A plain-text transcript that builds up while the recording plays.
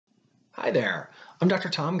Hi there, I'm Dr.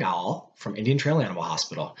 Tom Gawel from Indian Trail Animal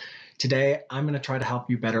Hospital. Today, I'm going to try to help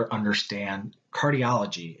you better understand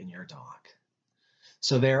cardiology in your dog.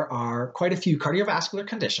 So there are quite a few cardiovascular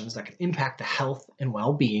conditions that can impact the health and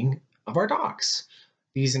well-being of our dogs.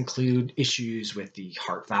 These include issues with the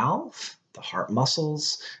heart valve, the heart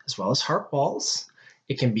muscles, as well as heart walls.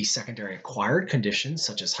 It can be secondary acquired conditions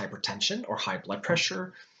such as hypertension or high blood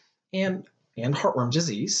pressure and heartworm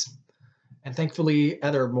disease. And thankfully,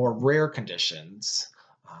 other more rare conditions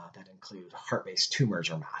that include heart-based tumors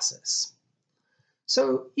or masses.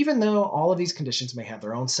 So even though all of these conditions may have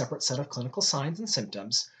their own separate set of clinical signs and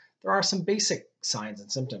symptoms, there are some basic signs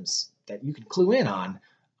and symptoms that you can clue in on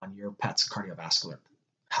your pet's cardiovascular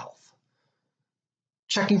health.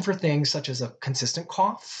 Checking for things such as a consistent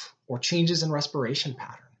cough or changes in respiration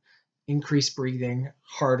pattern, increased breathing,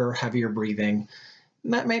 harder, heavier breathing,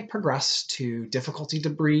 and that may progress to difficulty to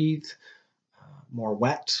breathe, more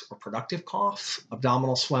wet or productive cough,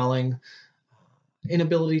 abdominal swelling,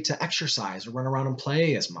 inability to exercise or run around and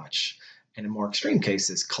play as much, and in more extreme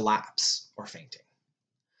cases, collapse or fainting.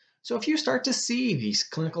 So if you start to see these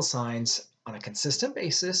clinical signs on a consistent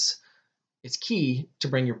basis, it's key to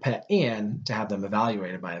bring your pet in to have them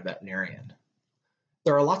evaluated by a veterinarian.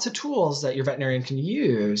 There are lots of tools that your veterinarian can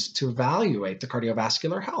use to evaluate the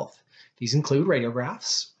cardiovascular health. These include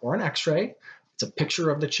radiographs or an x-ray. It's a picture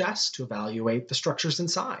of the chest to evaluate the structures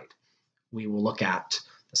inside. We will look at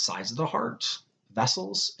the size of the heart,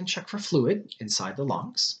 vessels, and check for fluid inside the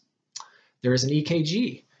lungs. There is an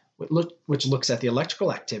EKG, which looks at the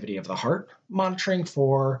electrical activity of the heart, monitoring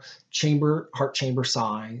for heart chamber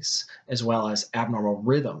size, as well as abnormal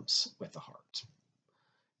rhythms with the heart.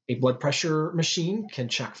 A blood pressure machine can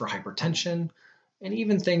check for hypertension, and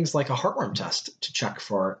even things like a heartworm test to check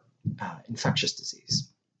for infectious disease.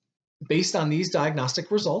 Based on these diagnostic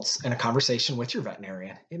results and a conversation with your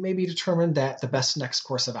veterinarian, it may be determined that the best next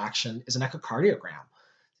course of action is an echocardiogram.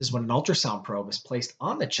 This is when an ultrasound probe is placed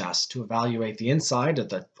on the chest to evaluate the inside of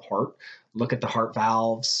the heart, look at the heart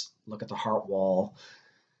valves, look at the heart wall.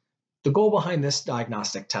 The goal behind this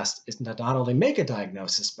diagnostic test is to not only make a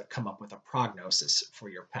diagnosis, but come up with a prognosis for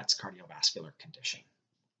your pet's cardiovascular condition.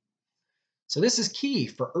 So this is key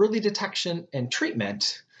for early detection and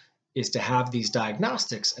treatment, is to have these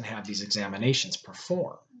diagnostics and have these examinations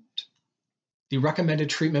performed. The recommended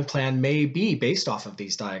treatment plan may be based off of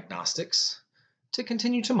these diagnostics to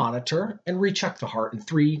continue to monitor and recheck the heart in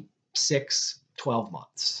 3, 6, 12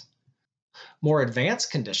 months. More advanced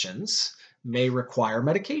conditions may require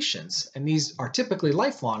medications, and these are typically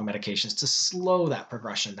lifelong medications to slow that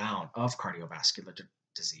progression down of cardiovascular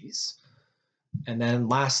disease. And then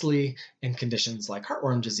lastly, in conditions like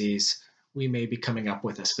heartworm disease, we may be coming up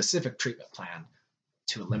with a specific treatment plan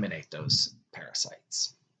to eliminate those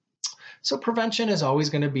parasites. So prevention is always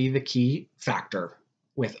going to be the key factor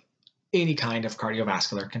with any kind of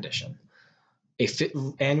cardiovascular condition.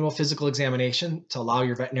 Annual physical examination to allow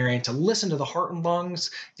your veterinarian to listen to the heart and lungs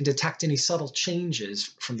and detect any subtle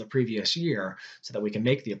changes from the previous year so that we can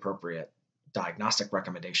make the appropriate diagnostic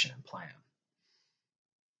recommendation and plan.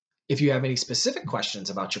 If you have any specific questions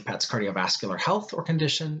about your pet's cardiovascular health or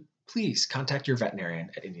condition, please contact your veterinarian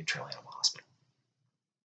at Indian Trail Animal Hospital.